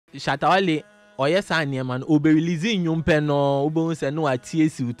Shatta Wale or yes I man obe releasing yum pen no obo se no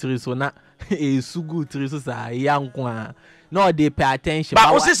atiesi utri so na e sugu utri so sa yankwa no they pay attention.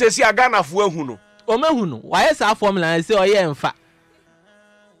 But o se Ghana fo ahu no. O mehu no. Why say formula say oye emfa.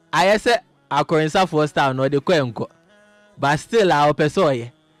 Aye say akorensa for star no de ko enko. But still our person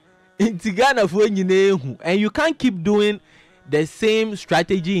oye. Inti Ghana fo nyina ehu and you can't keep doing the same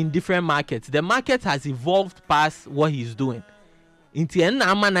strategy in different markets. The market has evolved past what he's doing.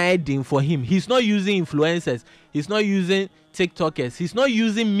 For him, he's not using influencers, he's not using TikTokers, he's not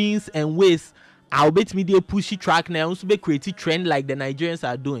using means and ways. I'll bet media pushy track now, also be creative trend like the Nigerians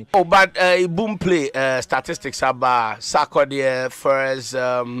are doing. Oh, but boom play statistics about Sarkodie first,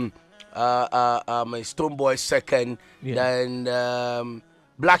 Stoneboy second, then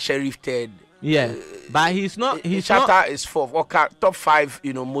Black Sheriff third. Yeah, but he's not. Shatta is fourth. Okay, top 5,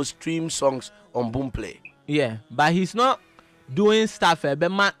 most streamed songs on Boomplay. Yeah, but he's not doing stuff.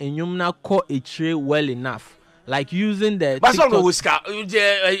 Bema and Yumna call it well enough. Like using the. But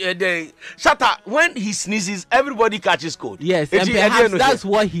Shatta, when he sneezes, everybody catches cold. Yes, and perhaps that's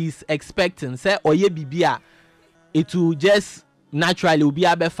what he's expecting. Say, oye bibia, it will just naturally be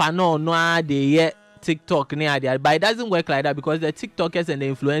a befano no de TikTok near there, but it doesn't work like that because the TikTokers and the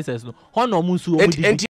influencers no.